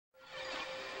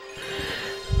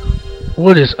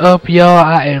What is up, y'all?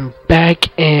 I am back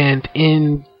and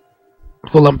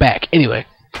well, I'm back. Anyway.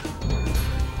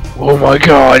 Oh my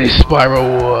god, it's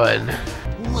Spyro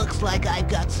 1. Looks like I've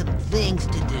got some things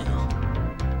to do.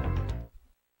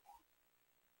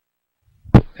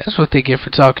 That's what they get for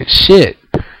talking shit.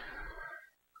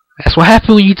 That's what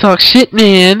happens when you talk shit,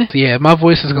 man. Yeah, my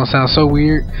voice is gonna sound so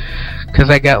weird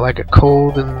because I got like a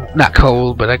cold and not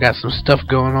cold, but I got some stuff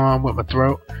going on with my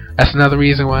throat. That's another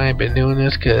reason why I ain't been doing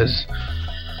this, because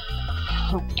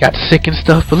got sick and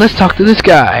stuff. But let's talk to this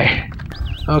guy.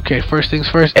 Okay, first things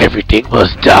first, everything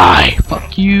must die.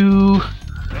 Fuck you.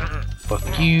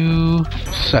 Fuck you.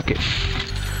 Suck it.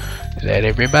 Is that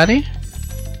everybody?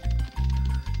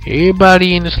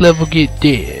 Everybody in this level get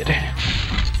dead.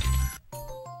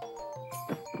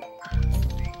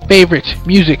 Favorite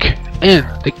music in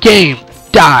the game.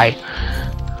 Die.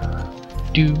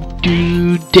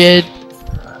 Dead.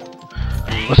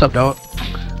 What's up, dog?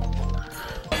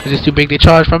 Is this too big to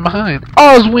charge from behind?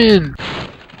 Oswin!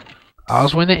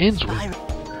 Oswin that ends with.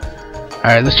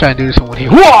 Alright, let's try and do this one here.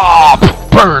 Whoa!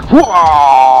 Burn! Whoa!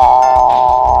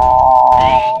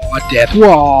 Death!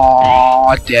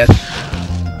 Whoa! Death!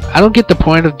 I don't get the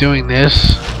point of doing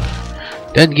this.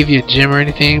 Doesn't give you a gem or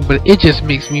anything, but it just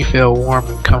makes me feel warm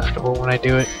and comfortable when I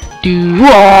do it.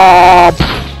 Whoa!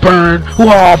 Burn!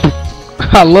 Whoa!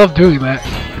 I love doing that.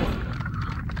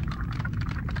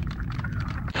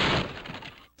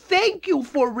 Thank you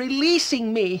for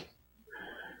releasing me.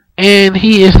 And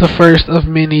he is the first of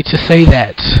many to say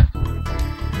that.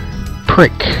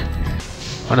 Prick.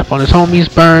 Run up on his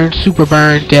homies, burn, super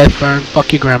burn, death burn,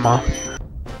 fuck your grandma.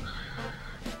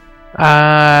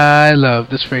 I love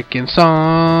this freaking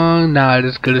song. Not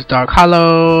as good as Dark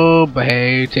Hollow, but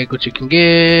hey, take what you can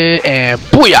get, and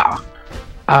booyah!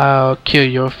 I'll kill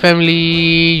your family,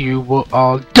 you will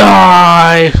all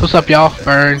die! What's up, y'all?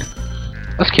 Burn.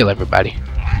 Let's kill everybody.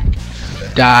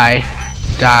 Die.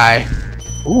 Die.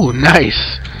 Ooh,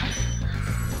 nice.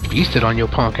 Beasted on your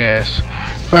punk ass.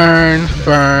 Burn.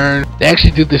 Burn. They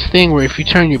actually do this thing where if you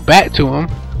turn your back to them,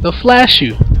 they'll flash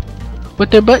you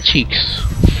with their butt cheeks.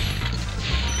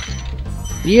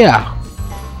 Yeah.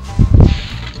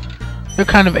 They're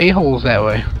kind of a-holes that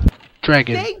way.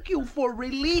 Dragon. Thank you for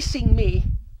releasing me.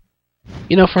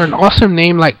 You know, for an awesome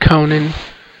name like Conan,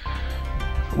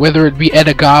 whether it be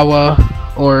Edogawa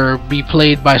or be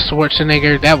played by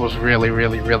Schwarzenegger, that was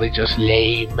really just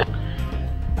lame.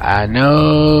 I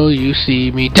know you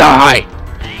see me die.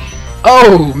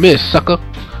 Oh, miss, sucker.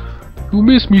 You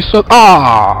missed me, sucker.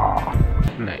 Ah,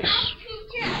 nice.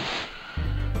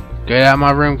 Get out of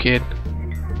my room, kid.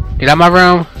 Get out of my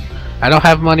room. I don't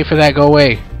have money for that. Go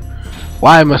away.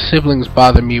 Why must siblings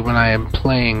bother me when I am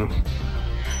playing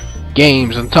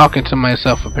games and talking to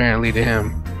myself, apparently to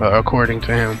him, according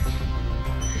to him.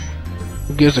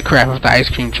 Who gives a crap if the ice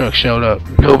cream truck showed up?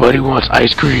 Nobody wants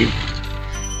ice cream.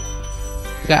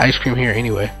 We got ice cream here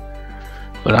anyway.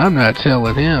 But I'm not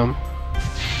telling him.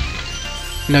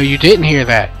 No, you didn't hear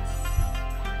that.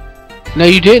 No,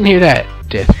 you didn't hear that.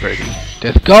 Death Birdie.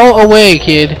 Death. Go away,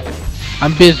 kid.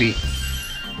 I'm busy.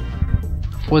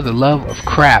 For the love of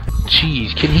crap.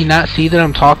 Jeez, can he not see that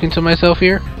I'm talking to myself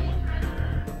here?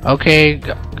 Okay,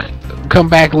 come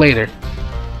back later.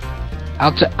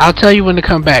 I'll tell you when to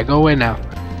come back. Go away now.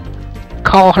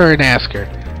 Call her and ask her.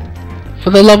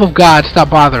 For the love of God, stop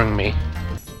bothering me.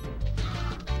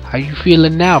 How you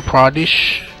feeling now,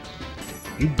 Prodish?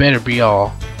 You better be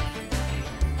all.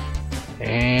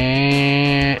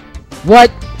 And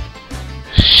what?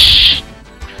 Shh.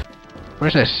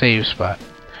 Where's that save spot?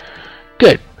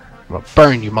 Good. I'm gonna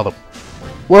burn you, mother.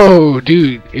 Whoa,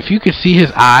 dude! If you could see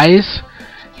his eyes,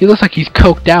 he looks like he's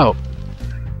coked out.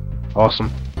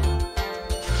 Awesome.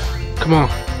 Come on.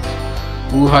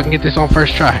 Ooh, if I can get this on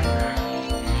first try.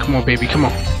 Come on, baby, come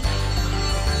on.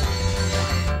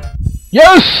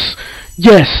 Yes!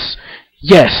 Yes!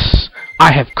 Yes!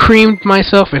 I have creamed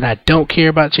myself and I don't care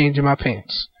about changing my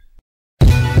pants.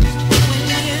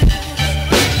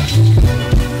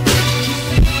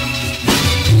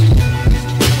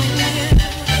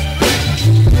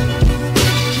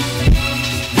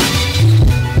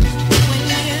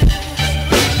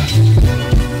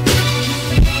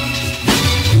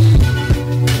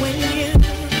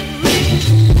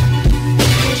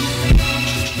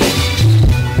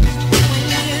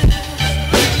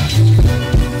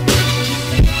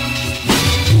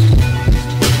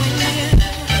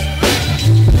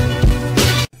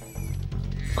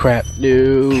 Crap,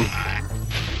 no.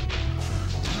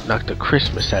 Knocked the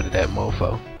Christmas out of that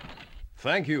mofo.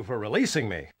 Thank you for releasing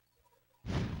me.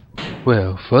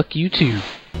 Well, fuck you too.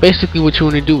 Basically what you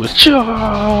want to do is charge.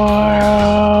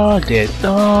 dead.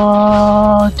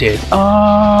 Oh, dead.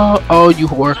 Oh, oh, you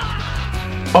whore.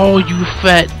 Oh, you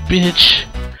fat bitch.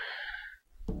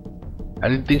 I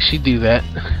didn't think she'd do that.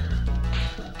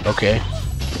 Okay,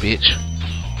 bitch.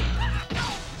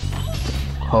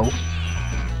 Ho.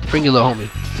 Bring your little homie.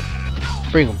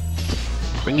 Bring him.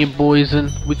 Bring your boys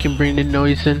in. We can bring the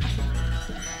noise in.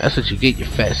 That's what you get, you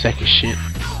fat sack of shit.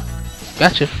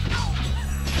 Gotcha.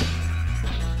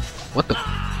 What the?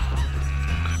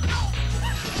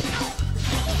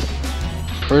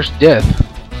 First death.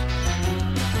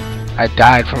 I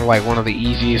died from like one of the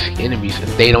easiest enemies and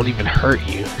they don't even hurt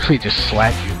you. They just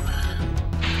slap you.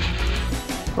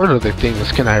 What other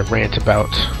things can I rant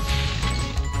about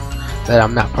that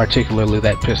I'm not particularly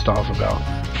that pissed off about?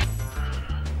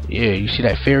 Yeah, you see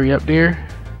that fairy up there?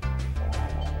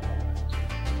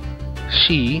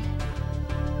 She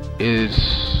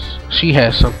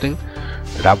has something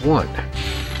that I want.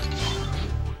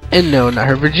 And no, not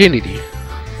her virginity.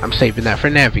 I'm saving that for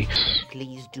Navi.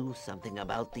 Please do something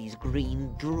about these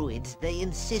green druids. They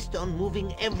insist on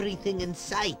moving everything in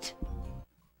sight.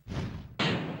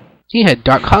 He had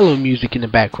Dark Hollow music in the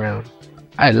background.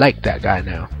 I like that guy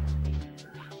now.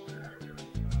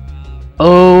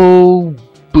 Oh,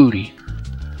 booty.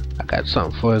 I got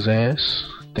something for his ass.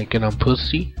 Thinking I'm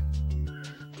pussy?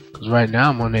 Cause right now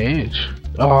I'm on the edge.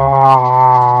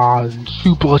 Ah,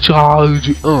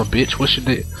 supercharge. Bitch, what you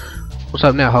did? What's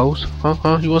up now, hoes?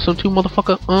 Huh? You want some too,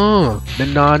 motherfucker?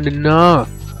 Nah.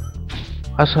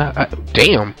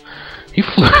 Damn. He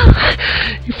flew.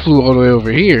 He flew all the way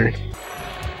over here.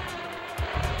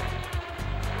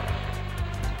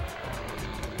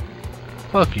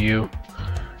 Fuck you.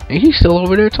 And he's still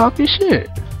over there talking shit.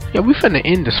 Yeah, we finna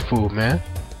end this fool, man.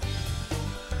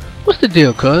 What's the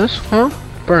deal, cuz? Huh?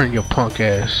 Burn your punk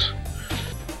ass.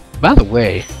 By the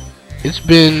way, it's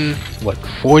been, what,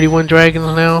 41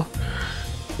 dragons now?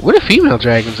 Where the female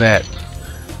dragons at?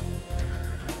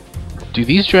 Do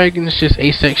these dragons just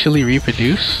asexually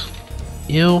reproduce?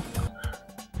 Ew.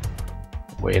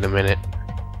 Wait a minute.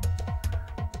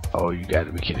 Oh, you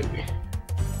gotta be kidding me.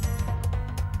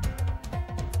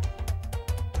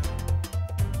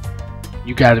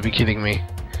 You gotta be kidding me.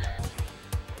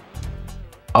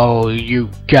 Oh, you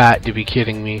got to be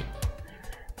kidding me.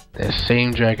 That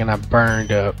same dragon I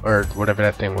burned up, or whatever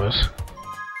that thing was.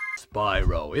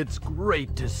 Spyro, it's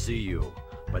great to see you,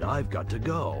 but I've got to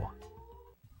go.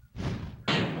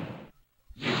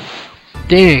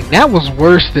 Dang, that was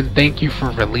worse than thank you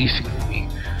for releasing me.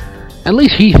 At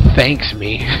least he thanks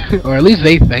me. Or at least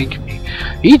they thank me.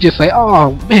 He just say,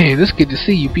 oh man, it's good to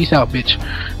see you. Peace out, bitch.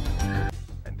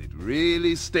 And it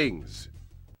really stings.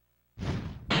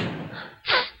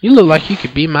 You look like you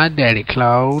could be my daddy,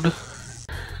 Claude.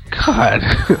 God.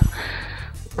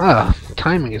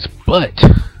 Timing is butt.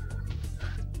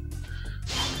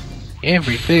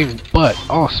 Everything but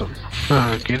awesome.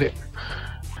 Get it?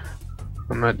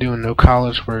 I'm not doing no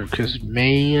college work because,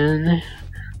 man,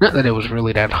 not that it was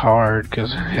really that hard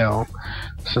because, hell,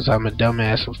 since I'm a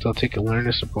dumbass, I'm still taking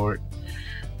learner support.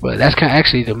 But that's kind of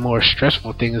actually the more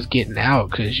stressful thing is getting out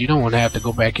because you don't want to have to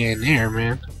go back in there,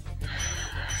 man.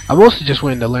 I mostly just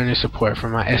went into learner support for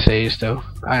my essays, though.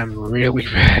 I am really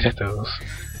bad at those.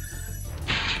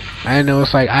 I know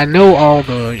it's like, I know all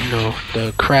the, you know,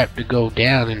 the crap to go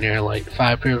down in there, like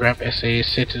 5-paragraph essays,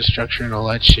 sentence structure, and all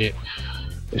that shit.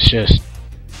 It's just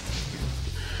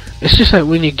like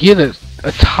when you get a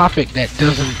topic that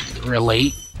doesn't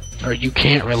relate, or you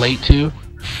can't relate to,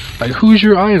 like who's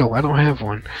your idol? I don't have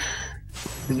one.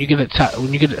 When you get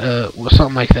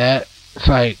something like that, it's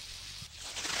like,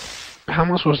 how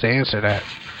am I supposed to answer that?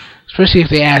 Especially if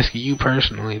they ask you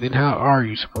personally, then how are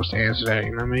you supposed to answer that? You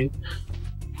know what I mean?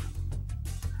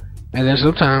 And then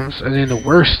sometimes, and then the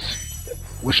worst,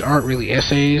 which aren't really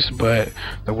essays, but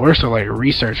the worst are like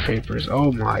research papers.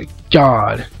 Oh my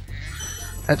god.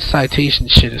 That citation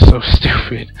shit is so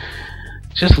stupid.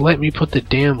 Just let me put the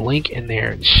damn link in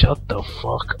there and shut the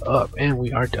fuck up. And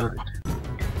we are done.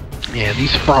 Yeah,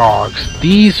 these frogs.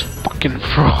 These fucking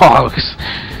frogs.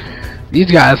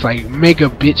 These guys like make a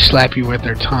bitch slap you with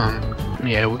their tongue.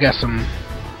 Yeah, we got some.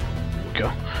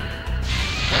 Go.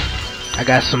 I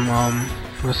got some.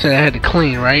 I said I had to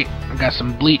clean, right? I got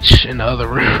some bleach in the other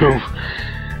room.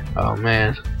 Oh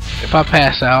man, if I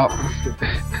pass out,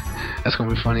 that's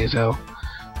gonna be funny as hell.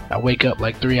 I wake up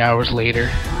like 3 hours later.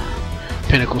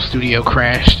 Pinnacle Studio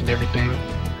crashed and everything.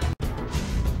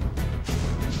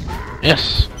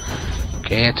 Yes.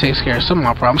 Okay, it takes care of some of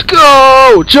my problems.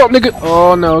 Go! Jump, nigga!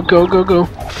 Oh no, go.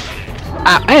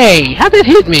 Ah, hey, how'd that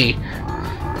hit me?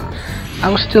 I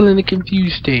was still in the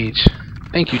confused stage.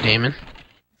 Thank you, Damon.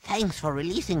 Thanks for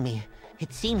releasing me.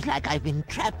 It seems like I've been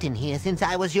trapped in here since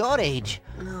I was your age.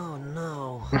 No,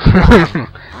 no.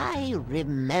 I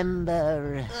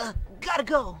remember. Gotta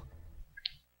go.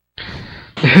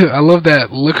 I love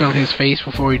that look on his face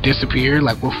before he disappeared.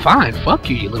 Like, well, fine, fuck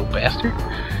you, you little bastard.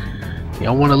 You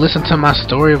don't want to listen to my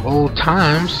story of old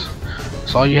times.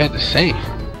 That's all you had to say.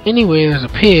 Anyway, there's a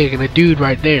pig and a dude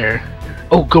right there.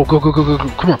 Oh, go, go, go, go, go, go.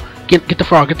 Come on. Get the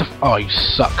frog. Get the... Oh, you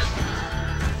suck.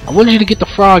 I wanted you to get the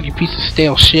frog, you piece of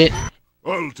stale shit.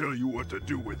 I'll tell you what to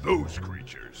do with those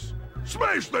creatures.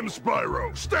 Smash them,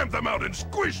 Spyro! Stamp them out and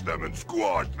squish them and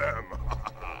squash them!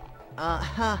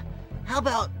 How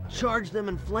about charge them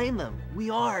and flame them?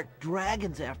 We are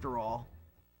dragons after all.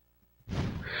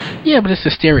 Yeah, but it's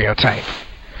a stereotype.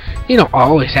 You don't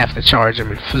always have to charge them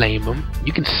and flame them.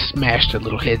 You can smash their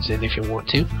little heads in if you want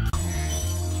to.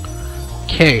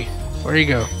 Okay, where you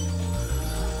go?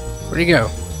 Where you go?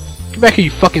 Get back here,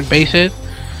 you fucking basehead.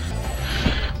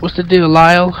 What's the deal,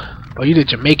 Lyle? Oh, you the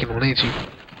Jamaican one, ain't you?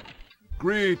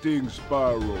 Greetings,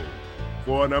 Spyro.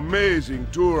 For an amazing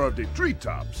tour of the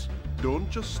treetops. Don't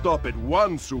just stop at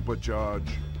one supercharge.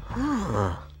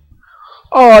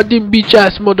 Oh, them bitch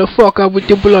ass motherfucker with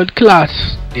the blood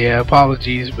clots. Yeah,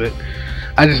 apologies, but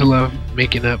I just love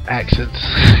making up accents.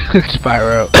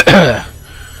 Spyro.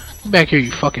 Get back here,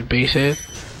 you fucking basehead.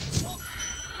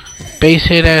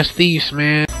 Basehead ass thieves,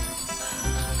 man.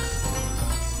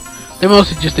 They're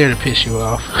mostly just there to piss you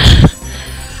off.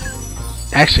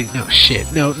 Actually, no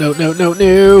shit. No, no, no, no,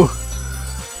 no.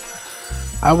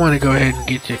 I want to go ahead and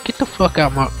get you. Get the fuck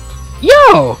out my...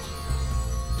 Yo!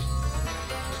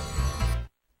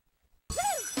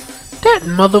 That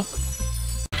mother...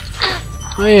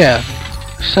 Oh yeah.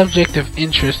 Subject of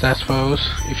interest, I suppose,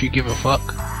 if you give a fuck.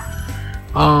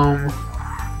 I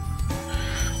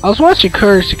was watching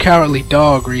Courage the Cowardly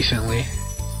Dog recently.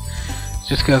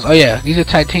 Just cause, oh yeah, these are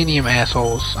titanium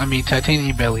assholes. I mean,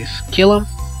 titanium bellies. Kill them,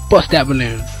 bust that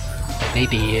balloon. They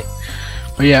did.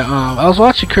 But yeah, I was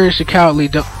watching Courage the Cowardly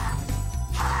Dog.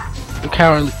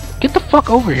 Get the fuck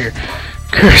over here.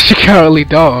 Courage the Cowardly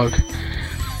Dog.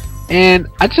 And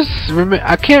I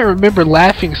can't remember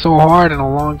laughing so hard in a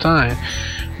long time.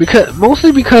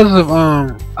 Mostly because of,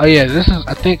 oh yeah, this is,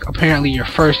 I think, apparently your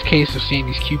first case of seeing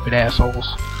these Cupid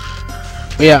assholes.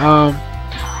 But yeah,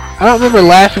 I don't remember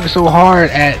laughing so hard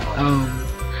at,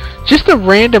 just the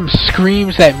random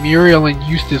screams that Muriel and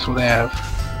Eustace would have.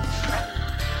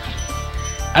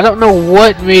 I don't know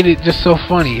what made it just so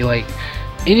funny. Like,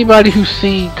 anybody who's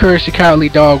seen Courage the Cowardly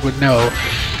Dog would know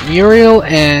Muriel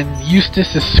and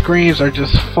Eustace's screams are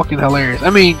just fucking hilarious. I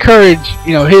mean, Courage,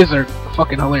 you know, his are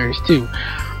fucking hilarious too.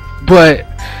 But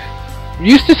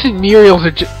Eustace and Muriel's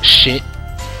are just shit.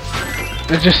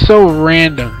 They're just so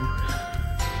random.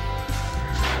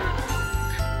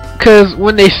 Cause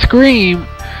when they scream,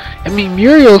 I mean,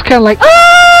 Muriel's kind of like,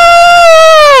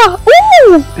 ah,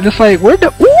 ooh, and it's like, where'd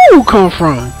the ooh come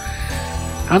from?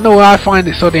 I don't know why I find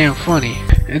it so damn funny.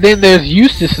 And then there's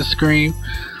Eustace's scream.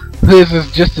 This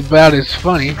is just about as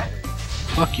funny.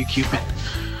 Fuck you, Cupid.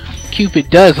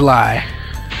 Cupid does lie.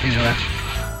 Anyway.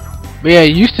 But yeah,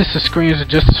 Eustace's screams are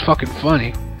just as fucking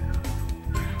funny.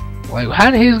 Like, how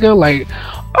did his go like,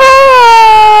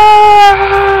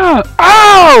 ah,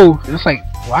 ow! And it's like,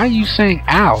 why are you saying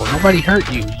ow? Nobody hurt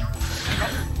you.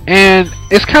 And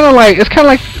it's kind of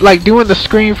like doing the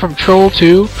scream from Troll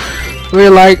 2. Where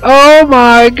you're like, oh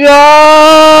my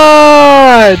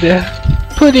god!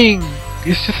 Pudding!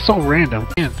 It's just so random.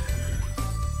 Man,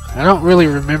 I don't really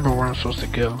remember where I'm supposed to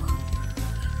go.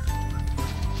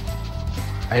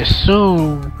 I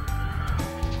assume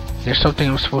there's something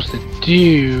I'm supposed to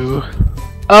do.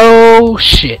 Oh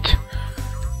shit.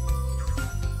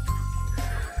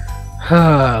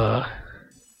 The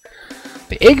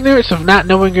ignorance of not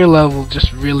knowing your level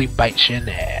just really bites you in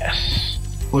the ass.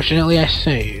 Fortunately, I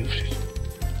saved.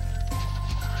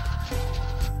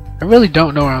 I really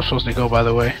don't know where I'm supposed to go, by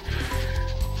the way.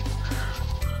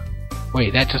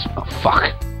 Wait, that just... Oh,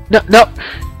 fuck. No, no!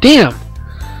 Damn!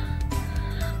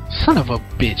 Son of a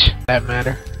bitch. That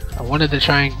matter. I wanted to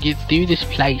try and get through this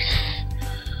place.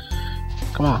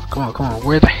 Come on, come on, come on.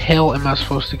 Where the hell am I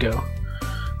supposed to go?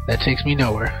 That takes me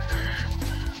nowhere.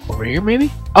 Over here,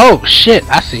 maybe? Oh, shit!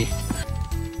 I see.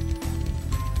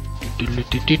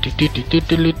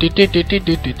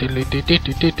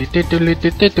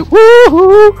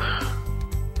 Woohoo!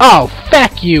 Oh,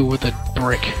 fuck you with a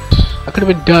brick. I could have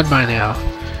been done by now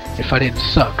if I didn't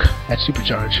suck at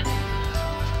Supercharge.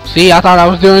 See, I thought I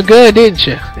was doing good, didn't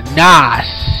you? Nah,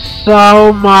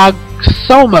 Soma,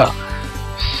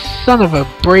 son of a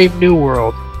brave new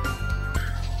world.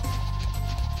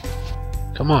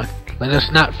 Come on, let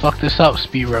us not fuck this up,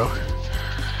 Spyro.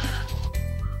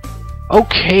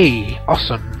 Okay,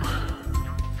 awesome.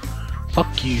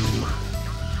 Fuck you.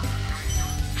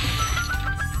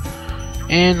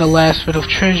 And the last bit of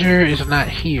treasure is not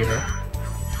here.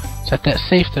 It's at that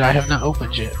safe that I have not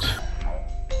opened yet.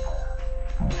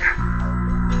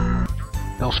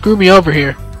 Don't screw me over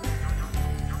here.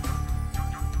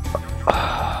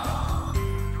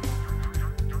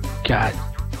 God.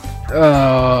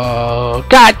 Oh,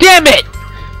 God damn it!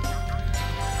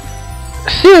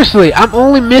 Seriously, I'm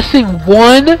only missing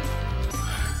one?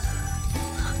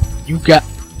 You got...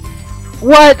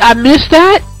 What? I missed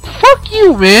that? Fuck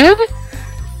you, man!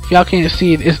 If y'all can't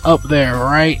see it, it's up there,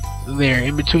 right there,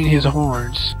 in between his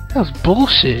horns. That was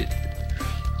bullshit.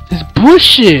 It's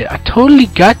bullshit! I totally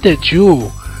got that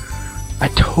jewel. I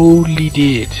totally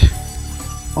did.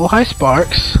 Oh, hi,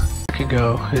 Sparks. I can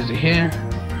go. Is he here?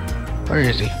 Where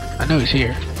is he? I know he's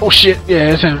here. Oh shit,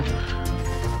 yeah, it's him.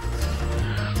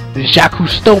 The Jacques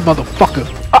Cousteau motherfucker.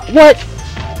 What?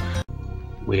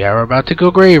 We are about to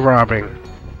go grave robbing.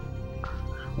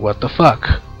 What the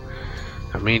fuck?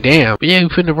 I mean, damn. But yeah, we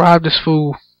finna rob this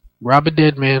fool. Rob a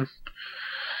dead man.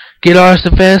 Get ours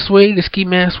the fast way, the ski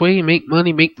mask way, and make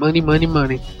money,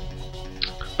 money.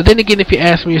 But then again, if you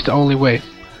ask me, it's the only way.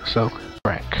 So,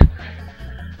 crack.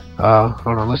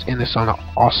 Hold on, let's end this on an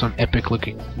awesome, epic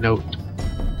looking note.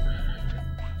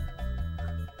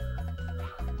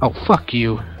 Oh, fuck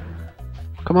you.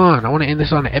 Come on, I want to end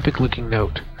this on an epic looking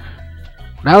note.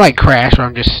 Not like Crash where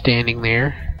I'm just standing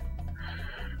there.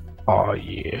 Oh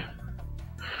yeah.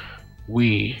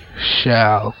 We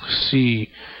shall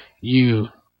see you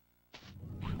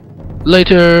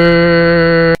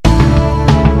later.